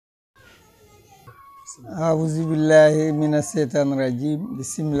A'udzu billahi minasyaitonir rajim.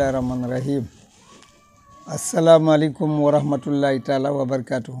 Bismillahirrahmanirrahim. Assalamualaikum warahmatullahi taala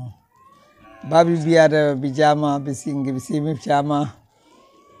wabarakatuh. Babi biada bijama bisingi bisimi chama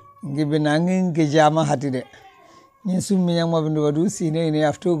ngibinangin ke jama hatide. Ni summi yang mabindu wadu sine ini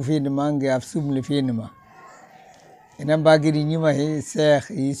aftok fi nima ngi afsum li fi nima. Ina bagiri nyima he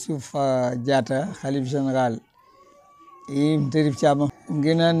Sheikh Yusuf Jata Khalif Général. Terif chama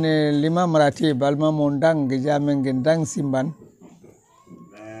nginan lima marati balma mondang gejamen gendang simban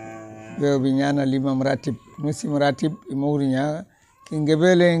yo binyana lima maratib nusi maratib imurinya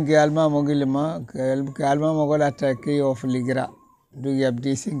kingebele ngi alma mogilima ke alma mogola ta ke of ligra du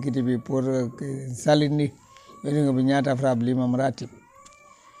yabdi sinkiti bi pour salini benga binyata frab lima maratib.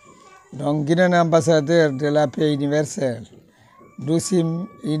 Donc guinan ambassadeur de la paix universelle dousim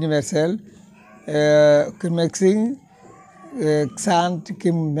universel que mixing sant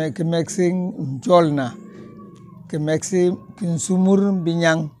ke mexing jolna ke mexi kin sumur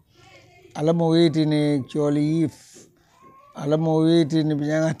binyang ala mo weti ni joli yif ala mo weti ni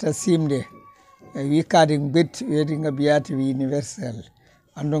binyang ata simde wi kading bit weti nga biati wi universel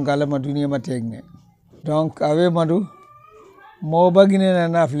andon kala ma dunia ma tegne donc awe madu mo bagine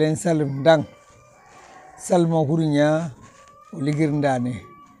na naflen salum dang salmo hurinya ligir ndane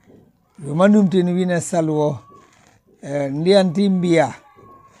yo mandum tin wina salwo ndian timbia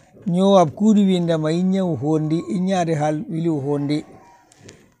nyo ab kudi winda ma inya hondi inyade hal wili hondi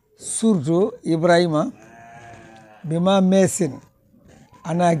surtout Ibrahima bima mesin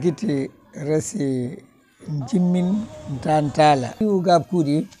ana giti resi jimmin tantala ugab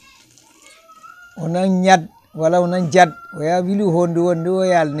kudi onan nyad wala onan jad waya wili hondi wondi o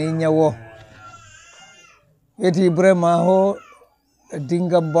yal ne nyawo eti Ibrahima ho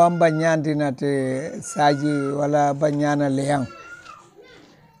dinga bamba nyanti nate saji wala banyana leyang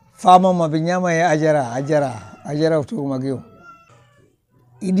fama ma binyama ya ajara utu magio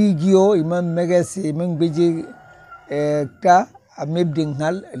idi gio imam megasi imam beji ka amebding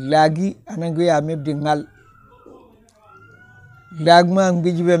hal lagi anango ya amebding hal lagma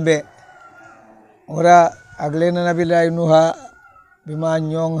biji bembe ora aglena nabila nuha bima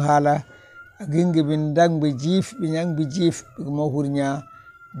nyong hala gingi bindang bijif binyang bijif mo hurnya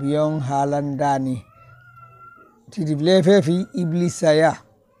biyong halandani tidi blefe fi iblisaya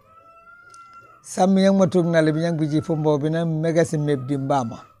sam yang matung na le binyang bijif mbo bina megasi mebdi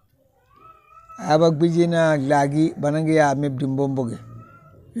mbama abak bijina lagi banangi ya mebdi mbomboge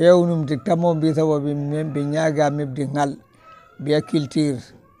yewnum tik tamo bi tawo bi nyaga mebdi ngal biya culture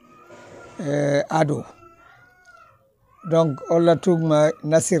ado donc olla tugma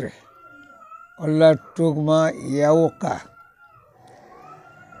nasire olla tugma yawqa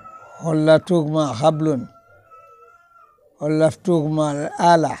olla tugma hablun olla tugma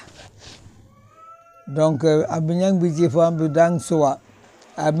ala donc abinyang biji fam bidang soa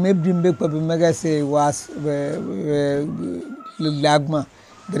amebdi mbek pa megase was lagma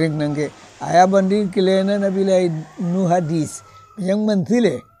drink nange ayabandi kilena nabila nu hadis binyang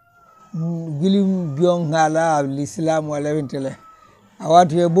manthile gilim biong hala l'islam wala wentele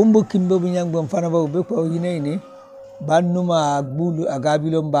awatu ye bombo kimbe bunyang bom fana ba be ko yineni bannuma bulu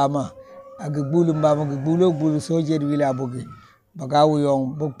agabilo mbama agbulu mbama gbulu sojer wila bogi bagawu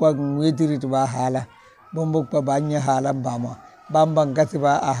yong bokpa ngwetiri to ba hala bombo pa banya hala mbama bamba ngati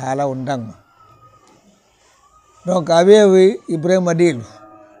ba a hala undang donc abewe Ibrahima delu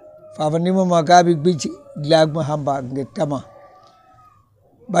fafanima magabi bici lagma hamba ngetama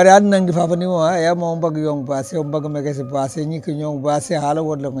bari adna ngi fafani wa ya mo mbag yong passé o mbag megase passé ni ko nyong passé hala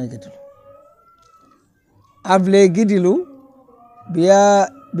wodla ngay gitul avle gidilu biya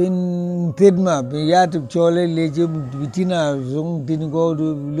bin tedma biya tu chole leje bitina zong dingo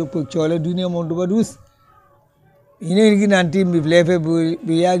du lupo chole dunia mo do badus ine ngi nanti mi blefe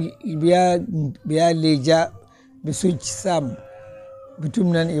biya leja bisuch sam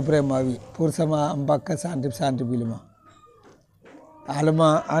bitumnan Ibrahima wi pour sama mbakka sante bilma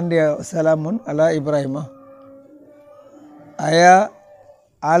alama ande salamun ala Ibrahima aya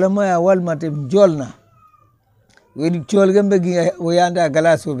alama ya wal matem jolna wedi chol gambe gi wayanda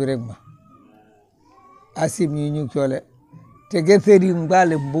galaso bi regma asim ñu chole te gesedi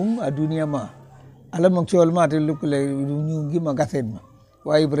mbale bum a duniya ma alama chol ma te lukule ñu ngi ma gaset ma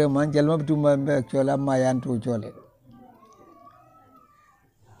wa Ibrahima jalma bitumba be chola ma yanto chole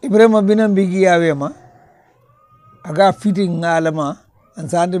Ibrahima binam bigi yawe ma aga fitting ngalama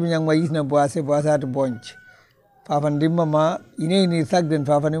ansande binyang ma yisna boase boasat bonch fafan dimma ma ini sagden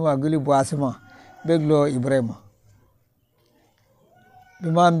fafani ma guli boase ma beglo Ibrahima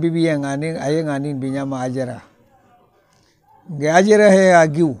bima bibi yang aning binyama ajara nge ajara he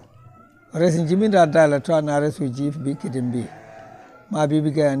agiu resin jiminda dala to na resu jif bi kidimbi ma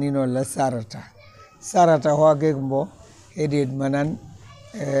bibi ga nino la sarata ho gegmbo edid manan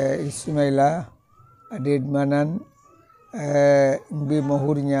ismaila adid manan mbi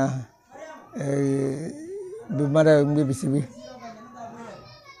mahurnya bi mara mbi bisibi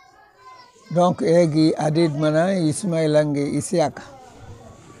donc egi adid manan ismaila nge isiaka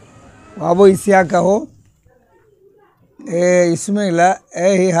wabo isiaka ho ismaila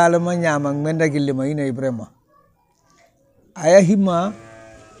hi halama nyama menda gillima ina ibrahima aya hima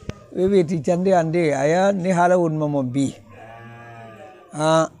wewe ti chande ande aya ni hala wonma mo bi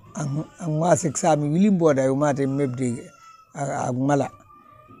ang wasik sami wilimbo da umate mebdi mala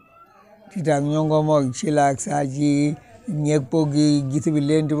kita nyongo mo chila saji nyekpogi gitibi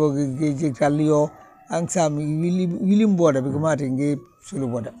lendi bogi ge kalio ang sami wilimbo da bigumate nge sulu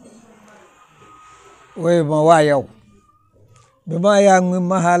boda we ma wayaw bima yang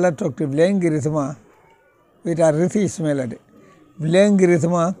mahala tokte blengiri sama wita risi ismaila de blengiri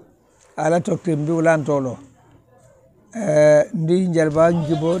sama ala tokte mbi ulan tolo ndi njalba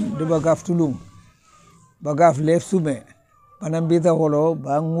njibo ndi bagaf tulum bagaf lef sume manam bita holo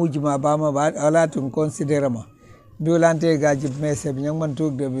ba ngujma ba ma ba ala tun considerama mbi ulan te gaji mese bi nyang man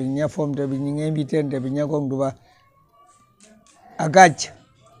tuk de bi nya fom de bi ngi mbiten de bi nya gong duba agaj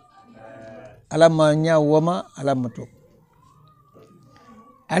alama nya woma alama tuk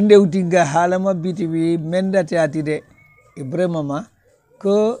ande utinga halama biti bi mendate atide ibrahima ma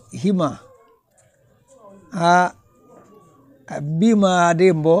ko hima bima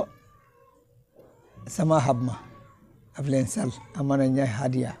adembo sama habma aflen sal amana nya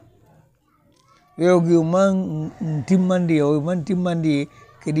hadia yogi man timmandi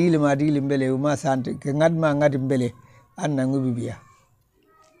kedile ma dile mbele ma sante ke ngadma ngadi mbele anna ngubi biya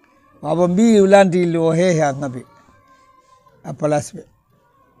baba mbi ulanti lo heha ngabe apalasbe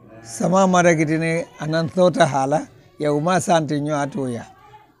sama mara gitine anantota hala ya uma sante nyo atoya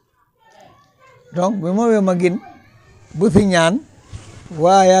donc bimo we magin butinyan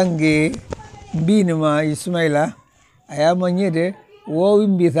wa yange binima ismaila ayama nyede wo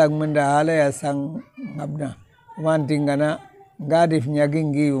wimbi sak menda hala ya sang ngabna man tingana ngade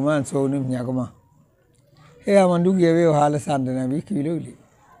fnyagingi man so nim nyagma he amandu yewe hala sante na bi kiloli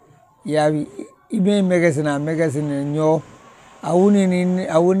ya ibe megasina nyo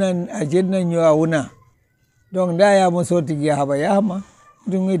awuna ajedna nyo awuna donc da ya mo soti gi haba ya ma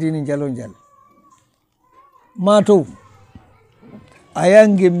dungi dini jalon jal mato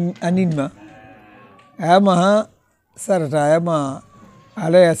ayange aninma ama ha sarata ama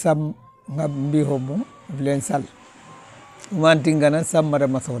ala ya sam ngabbi hobo blen sal man tingana samara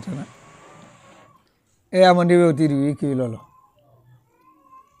masotana amande we tiri wi ki lolo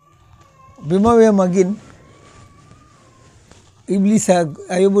bima we magin iblisa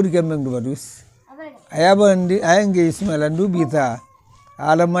ayoburi kemeng dubadus ayabandi ayange ismaila ndubita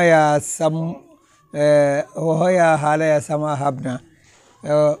alama ya sam hoya hala ya sama habna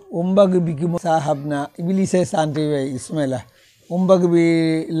umbag bikimo sa habna iblisa sante we ismaila umbag bi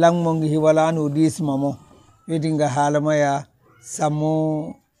langmongi hiwalanu dis mamo wedinga halama ya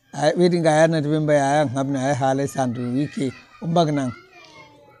samu wedinga yana tibemba ya habna ay hala sante wiki umbag nang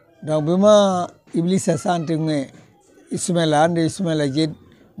donc bima iblisa sante nge ismaila ande ismaila jed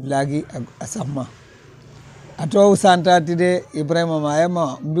blagi asamma ato santa tide ibrahima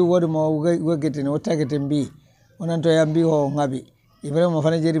mayama mbi wodi mo wegete no tagete mbi onan to yambi ho ngabi ibrahima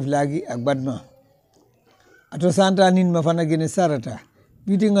fana jedi blagi agbadma ato santa nin ma fana gene sarata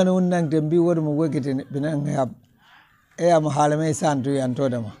biti ngana wonnangte mbi wodi mo wegete binan ngab am halame santu yanto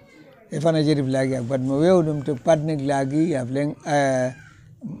dama fana jedi blagi agbadma wewdum to padne blagi aflen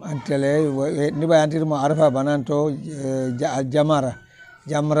antele ni bayantir mo arfa bananto jamra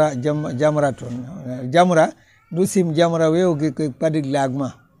dusim jamra wew ke padig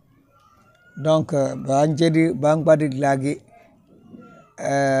lagma donc banjedi bang padig lagi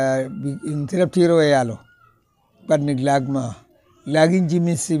interruptiro e yalo padnig lagma lagin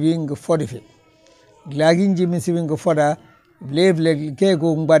jimi sibing fodife lagin jimi sibing foda lev ke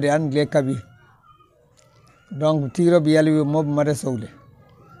go ngade an le kabi donc tiro bi yali mob mada sowle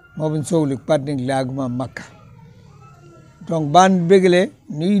mobin sowle padnig lagma makka donc ban begle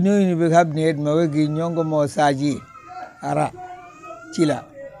ni be habni hed ma wegi nyongo mo saji ara cila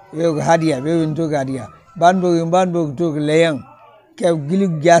wego hadiya wego to hadiya ban bo to leyang ke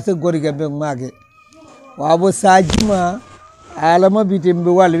gilig jasa gori gambe mage wabo saji ma alama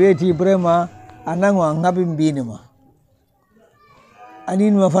bitimbe wal weti brema anango ngabi mbini ma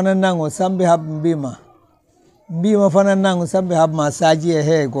anin ma fana nango sambe hab mbima fana nango sambe hab ma saji e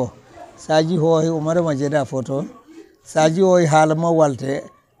hego saji ho he umare ma jeda photo saji o halama walte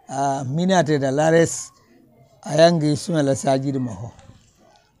minate da lares ayangi sumela saji dum ho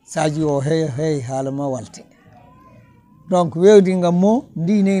saji o hey halama walte donc wewdi ngammo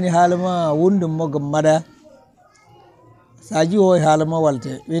ndine ni halama wondum mo mada saji o halama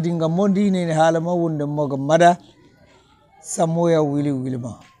walte wewdi ngammo ndine ni halama wondum mo mada samoya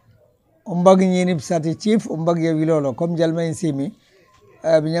wilima ombagi nyini sati chief ombagi ya wilolo comme jalma insimi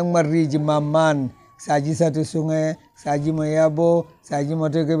binyang marriji mamman saji sati sunge saji mayabo saji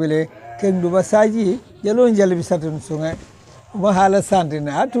motegebele keng duba saji jalon jalbi sati sunge uma hala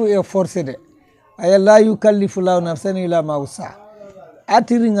santine atu e force de aya la yukallifu lahu nafsan illa ma wusa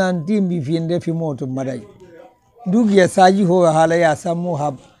atiringa ndimbi fiende fi moto madai dugiya saji ho hala ya samu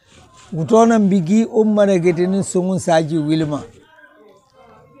hab utona mbigi ummane getini sungun saji wilma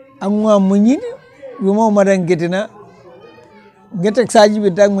angwa munyini wimo madan getina getek saji bi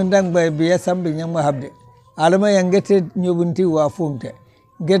dang mendang bay bi sambe nyama habde alama yang gete nyobunti wa funte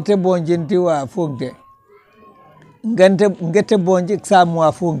gete bonjenti wa funte gete bonji samu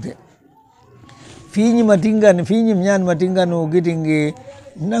wa funte fiñi matingan fiñi nyan matingan o gitingi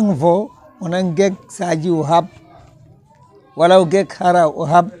nangfo onan gek saji o hab wala gek hara o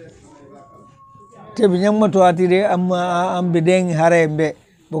hab te binyang to atire am bideng harembe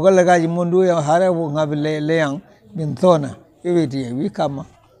bogala gaji mondu ya hara bo ngabile leyang bintona eweti wi kama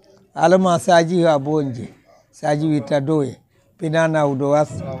alama saji ha bonje saji wita doye pinana udowas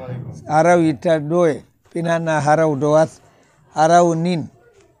ara wita doye pinana hara udowas ara unin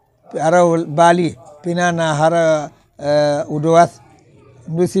ara bali pinana hara udowas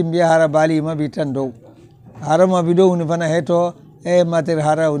ndusim biya hara bali ma bitan do hara ma bido uni fana heto mater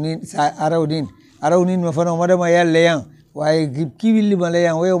hara unin ara unin ma fana madama yalle yang waye kiwilli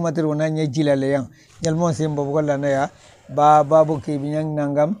malayang wayo mater wonanya jila layang nyalmo sembo bogolla na ya babu ke binyang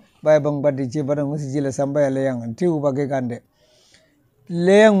nangam bay bang baddi ci barang musi jila samba layang tiwu bage kande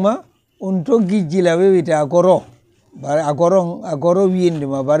layang ma unto gijila wewita agoro bare agoro windi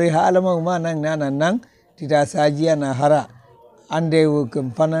ma bare halama ma nang nang tita sajiya na hara ande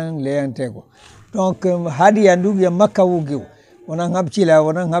kem fanan layang tego donc hadi andug ya makka wugiw wonang habcila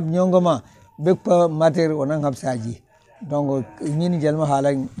wonang hab nyongoma bekpa mater wonang hab saji donc ñini jalma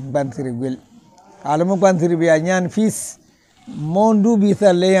hala bantiri gel alama bantiri bi nyan fils mondu bi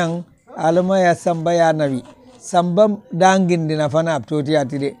thaleyang alama ya samba ya nabi samba dangin dina fana aptoti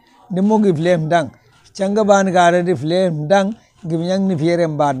atide ni mogi flem dang changa ban gara di flem dang gimnyang ni fiere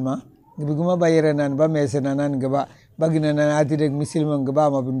mbadma gibiguma bayere nan ba mesena nan gaba bagina nan atide misilman gaba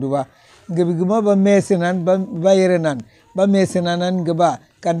ma binduba gibiguma ba mesenan ba bayere nan ba mesena nan gaba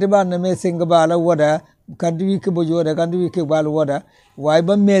kandiba na mesen gaba la wada kandi wike boju wada kandi wike balu wada way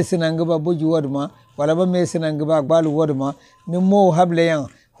ba mesena ngaba boju wadma wala ba mesena ngaba balu wadma ni mo hable yang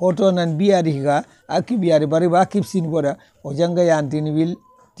hoto nan biadi ga akibiadi bari ba kipsin wada o janga yantini wil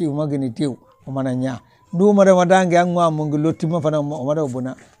tiw magini tiw o mananya ndu mara wadange angwa mungu lotima fana o mara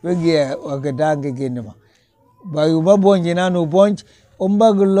buna wege o gadange genema bayu ba bonje nanu bonj o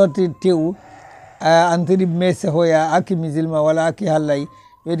mbag loti tiw antiri mese hoya aki mizilma wala aki halai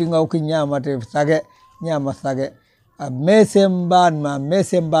wedi ngaw ki nyamate sage nyama sage mesem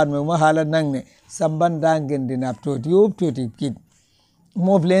ban ma hala nangne samban dangen dinap toti kid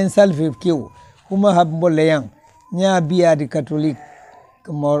mo flen salve kiw kuma hab mboleyang nya biya di katolik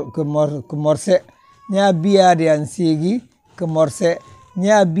kemorse nya biya di ansigi kemorse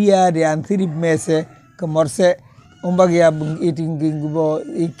nya biya di antirib mese kemorse umbag ya itingi bo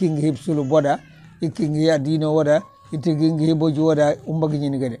iking hipsulu boda iking ya dino wada itingi hiboju wada umbag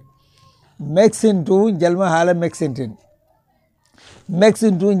nyini gade Maxin tu jalma hala maxintin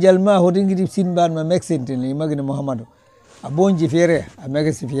tu jalma hodingi dip sinban ma maxintin imagine Muhammadu abonji fere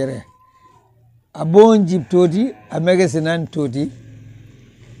amegasi fere abonji toti amegasi nan toti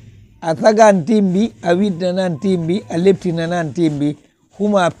atagan timbi awidna nan timbi aleptina nan timbi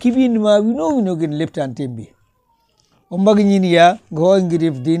huma kibin ma wino gin leptan timbi ombagi nyini ya go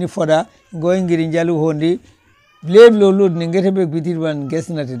ngirif dini foda go ngiri jalu hondi bleb lo lod ni ngete be bitir ban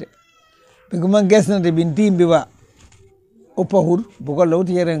gesnati de biguma gesnati bin timbi ba opahur bugo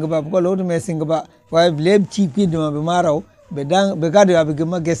lawti yere ngaba bugo lawti mesin ngaba way bleb chipi dum be maraw be dang be gadu ya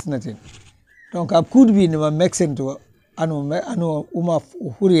biguma gesnati donc ab kudbi ni ma mexen to anu uma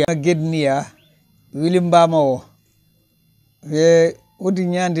huri gedniya wilimba mawo we udi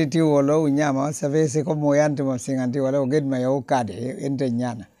nyande ti wolo nyama save se ko moyante ma singante wala gedma yo kade ente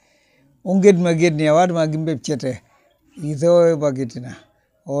nyana on gedma gedniya wadma gimbe chete izo bagitina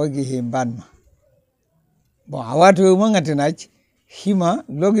o gi himbanma bo awatu mangatinach hima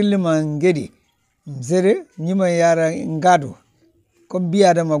logille mangedi mzere nyima yara ngado ko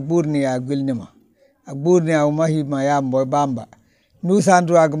biada magburni ya gulnima agburni ya umahima ya mbo bamba ndu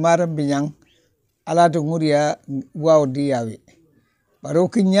sandu agmaram binyang ala to nguria wow diawi baro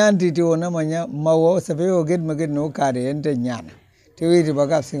kinyanti ti ona manya mawo sabe o ged maged no kare ente nyana te witi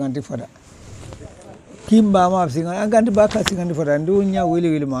baga singanti foda kimba ma singan anganti baka singanti foda ndu nya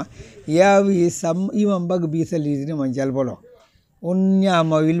wili ma yawi sam imam bag bi sali ni manjal bolo on nya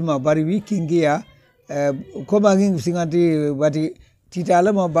ma wilma bari wi kingia ko bagin singanti bati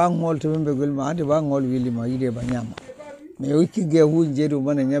titala ma bang ngol to be gulma ade bang ngol wili ma ide banyama me wiki ge hunje do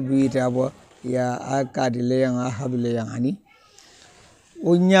mana nya biita bo ya akadi le yang habile yang ani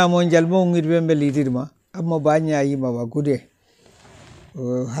onya mo jalmo ngir be litirma amma banya yi ma ba gude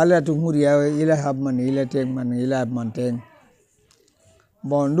halatu nguriya ila habman ila tegman ila manteng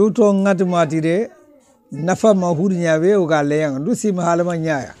bon du to ngat matire nafa ma hurnya we o ga le yang du sim halama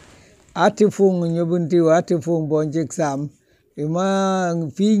nya ati fung nyobunti ati fung bonje exam ima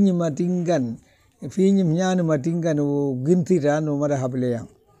finyi matingan finyi mnyani matingan o ginti rano mara hable yang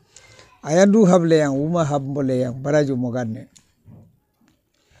ayandu hable yang uma hambole yang baraju moganne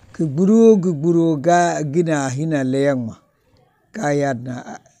ke guru ga gina hina leyang ma kayat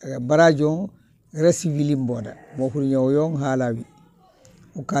na barajo resivilim boda mo hurnya oyong halawi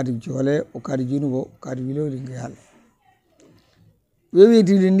o kadi jole o kadi junugo o kadi wilo lingi hal wewi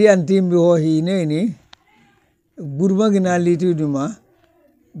tilindi antimbi ho hine ni burma gina litu duma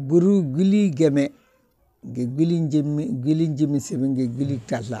buru gili geme ge gili jimi sebenge gili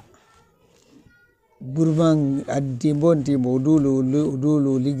talla burma addimbon timbo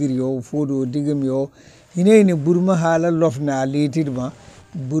dulu ligiri yo fodo digam yo hine burma hala lofna litu duma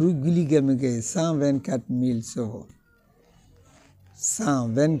buru gili geme ge 124,000 so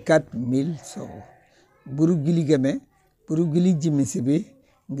 124,000 so buru gili geme buru gili jimi sebe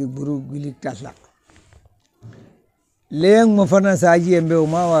ge buru gili talla leyang mo fana saji embe o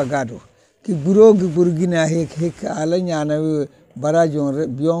mawa gado ki buru gina hek ala nyana barajon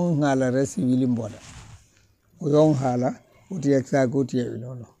biong ngala resi wilim boda o yong hala uti eksa goti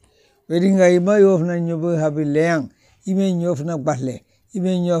wilolo wedinga ima yofna nyobo habi leyang ime nyofna bahle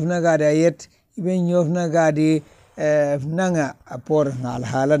ime nyofna gada yet ime nyofna gadi nanga apor ngal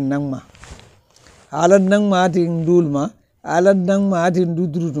halan nangma ting dulma halan nangma ting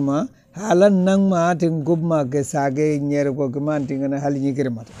dudrutuma halan nang ma tin gubma ke sage nyer ko gman tingana halni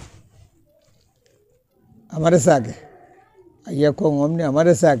kirmata amara sage ayya ko ngomni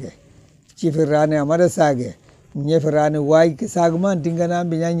amara sage chifirane amara sage nyefirane wai ke sagman tingana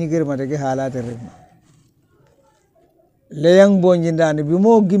binyanyi kirmata ke halata rema leyang bonjindani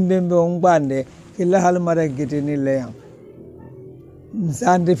bimo gimbembe ongbande killa hal mara gitini leyang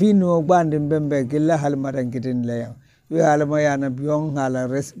sande fino gbande mbembe killa hal mara gitini leyang we halama yana biong hala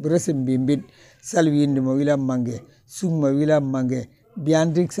resim bimbit salwindi mo wilam mange summa wilam mange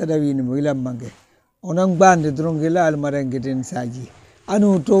biandik sadawini mo wilam mange onang bande drongela almarangeten saji anu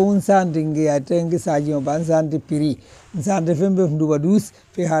to un sandinge atenge saji mo ban sandi piri sande fembe nduba dus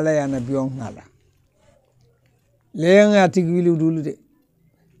fe hala yana biong hala leyang atik wilu dulude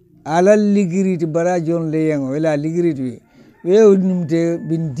ala ligiriti barajon leyang wala ligiriti we unumte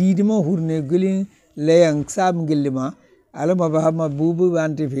bin didima hurne gulin leyang sam gillima ala mabahama bubu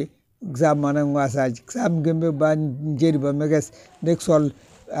bantifi exam mana ngwasa exam gembe ban jeri ba megas nexol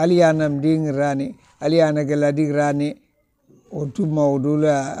alianam ding rani aliana geladi rani otu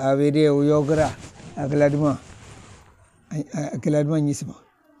maudula avede uyogra agladima nyisma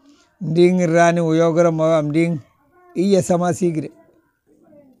ding rani uyogra mawam ding iya sama sigre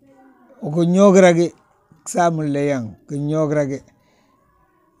ogo nyograge exam leyang ko nyograge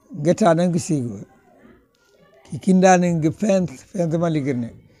geta nang sigo kindanen ge fent ma ligirne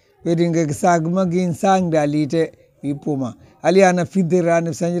wedin ge sagma gin sang dalite ipuma aliana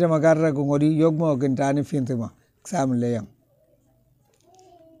fidirane sanjira magarra ko ngodi yogmo gentane fintema sam leyang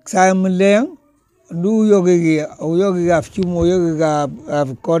ndu yogi afchumo yogi ga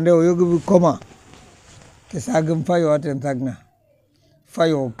konde yogi koma ke sagum fayo aten tagna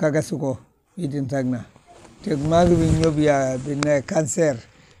fayo kagasuko idin tagna tegmagi bin yobia bin cancer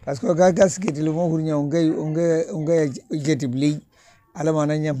parce que gagas geti lumo hurnya onge jetibli ala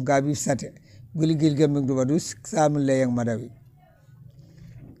mana nyam gabi sate guli gil gam do badus sam leyang madawi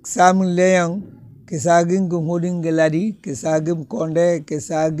sam leyang kesagin go hodin geladi kesagin konde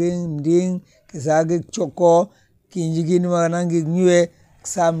kesagin ding kesagin choko kinjigin manangi nyue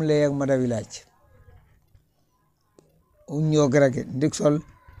sam leyang madawi lach unyo grage diksol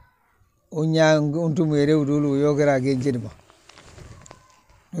unya untum yere udulu yo grage jedba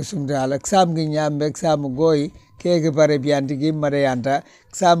nusumda alak sam gi nyambe sam goy kege pare bianti gi mare yanta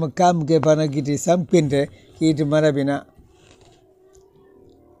sam kam ge bana giti sam pinte kiti marabina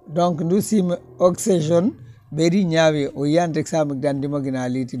donc nous sim oxygène beri nyawe o yande exam dandi magina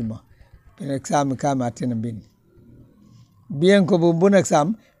litinma pen exam kama atena bin bien ko bo bon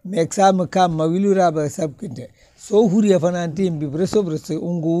exam me exam kam ma wilura ba sabkinte so huri afananti bi breso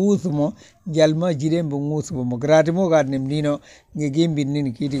ungu usumo jalma jirembo ngusumo mo grati mo gadne mdino nge gembi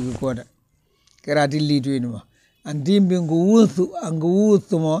nini kiti koda grati litu inuma andimbi ngu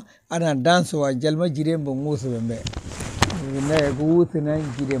usumo ana danso wa jalma jirembo ngusumo mbe ne gu usu na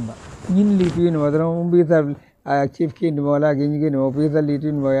jiremba nyin litu inuma dara umbi tar chief king wala ginyi no pisa litu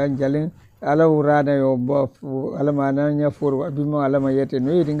inuma yan jalin ala urana yo ala mana nya for abimo ala mayete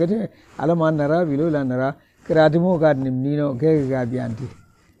no yingate ala manara bilo la nara krati mo gad nimnino ke ga bianti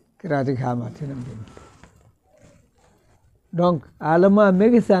krati khama tinam bin donc ala ma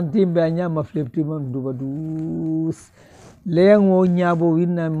mege santim be nya ma flipti mon duba dus leng wo nya bo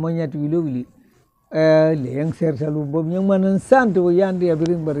winna mo nyati bilo wili leng sertalu bob nyang manan santo yandi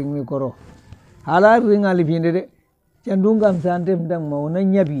abiring baring mi koro ala ring ali finde de candungam santem dang mau na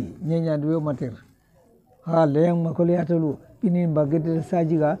nyabi nyanya duwe mater ha leng makole atalu pinin bagete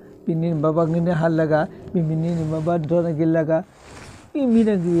sajiga pinin babangine halaga pinin babad dona gillaga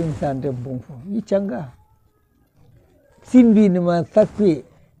imina giyen santem bonfo ichanga sinbi nima sakwe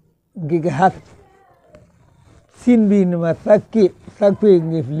giga hat sinbi nima sakwe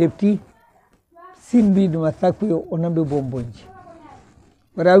ngif lepti sinbi nima sakwe onambe bombonji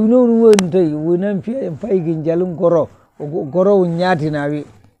bara wino won tay wonan fi fay gi jalum goro nyati nawi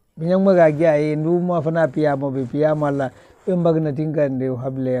binyang maga gya e ndu ma fana piyamo be piyamo la be mbagna tingande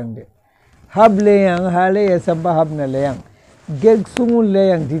hable yang hale ya samba habna leyang geg sungul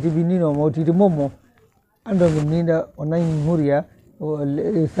leyang titi binino mo titi momo ando minda onay muriya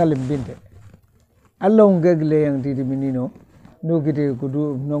salim binte alla on geg leyang titi binino no gite ko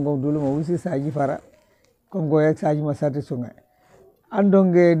du nongo dulu mo wisi saji fara kongo yak saji masate sunga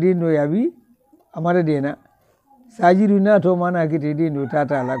andonge dino yabi amara dena sajiru na to mana kiti dino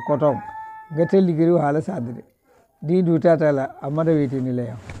tata la kotong gete ligiru hala sadre dino tata la amara weti ni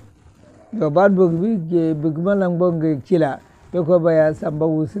leya do bad bog bi ge bigma lang bonge kila be ko baya samba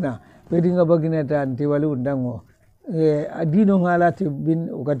wusina be dinga bagina tan ti walu ndango dino hala te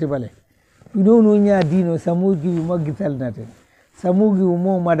bin ukati bale dino no nya dino samugi magital naten samugi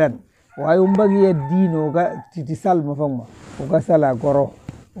mo madan wayo mbagi ya dino ga titi salma fangma uga sala goro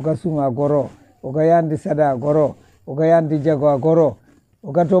uga sunga goro uga yandi sada goro uga yandi jago goro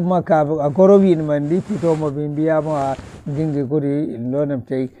uga to maka goro win man di fito mo bimbiya mo gingi gori lonam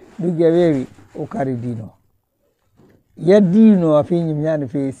tay duge wewi o kari dino ya dino afini myani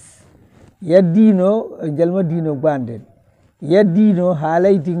fes ya dino jalma dino banden ya dino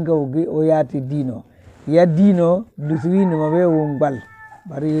halay tinga o yati dino ya dino duswini mo be wongbal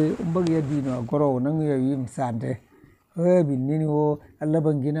bari umbagi ya dino goro nang ya yim sante binnini wo Allah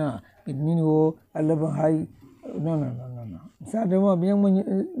bangina binnini wo Allah bang hay no sade mo biang mo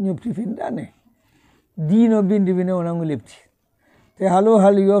nyopti findane dino bindi bine onangu lepti te halo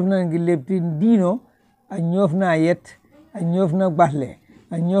yofna ngi lepti dino a nyofna yet a nyofna bahle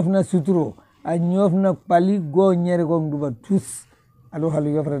a nyofna suturo a nyofna pali go nyere go nduba tus halo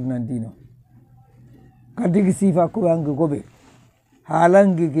yofra nan dino kadigi sifa ko wangi gobe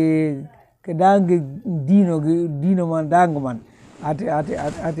halangi ke dangi dino man dango man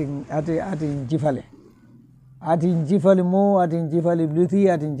ati jifale mo ati jifale bluti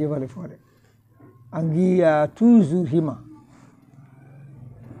ati jifale fore angi toujours hima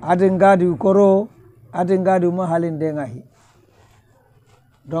ati ngadi koro ati ngadi ma halin denga hi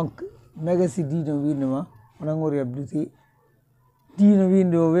donc mega si dino winma ona ngori bluti dino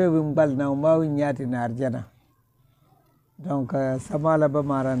windo wewe mbal na mbawi nyati na arjana donc samala ba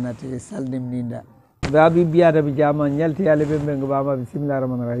maranati saldim ninda babi biada bi jama nyalti yalla be ngba bama bismillahir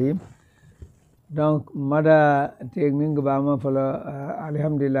rahmanir rahim donc mada te ngba bama fala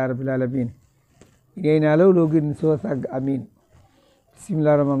alhamdulillah rabbil alamin idena lawlo gin so sag amin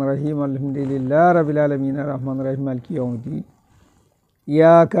bismillahir rahmanir rahim alhamdulillah rabbil alamin arrahmanir rahim maliki yawmiddin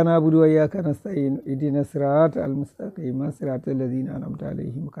iyyaka na'budu wa iyyaka nasta'in ihdinas siratal mustaqim siratal ladzina an'amta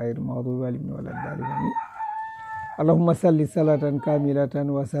alaihim ghairil maghdubi alaihim waladdallin اللهم صل صلاة كاملة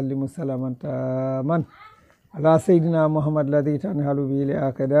وسلم سلاما تاما على سيدنا محمد الذي تنهل به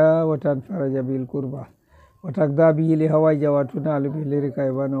العقدا وتنفرج به الكربة وتقضى به الهوائج وتنال به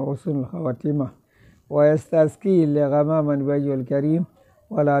الركائب وحسن الخواتمة ويستسقي الغماما بوجه الكريم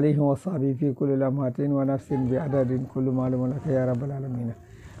وعلى آله وصحبه في كل لمحة ونفس بعدد كل معلوم لك يا رب العالمين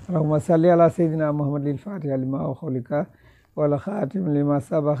اللهم صل على سيدنا محمد الفاتح لما أخلق والخاتم لما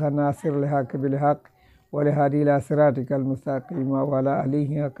سبق ناصر الحق بالحق ولهذه إلى صراطك المستقيم وعلى آله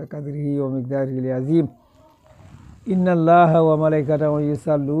حق قدره ومقداره العظيم إن الله وملائكته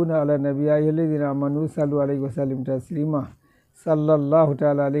يصلون على النبي يا أيها الذين آمنوا صلوا عليه وسلموا تسليما صلى الله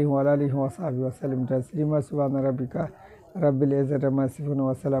تعالى عليه وعلى آله وصحبه وسلم تسليما سبحان ربك رب العزة عما يصفون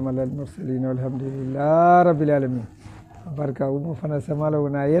وسلام على المرسلين والحمد لله رب العالمين barka umu fana samala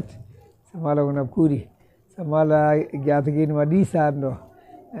wona yet samala wona kuuri samala jatagin waɗi sanɗo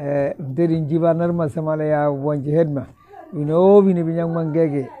deɗin jibanarma samala ya bonje hedma wino wini ɓe ñangman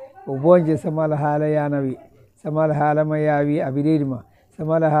gege o bonje samala haala yanawi samala haalama yawi a biɗeɗima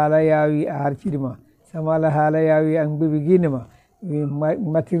samala haala yawi a harciɗima samala haala yawi an ɓeɓe guinema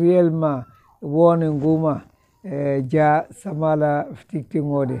matériel ma wone nguma dia samala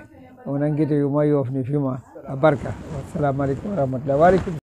tiktingode o nanguide yuma yofni fima a barka wassalamu aleykum wa rahmatullah wa aleykum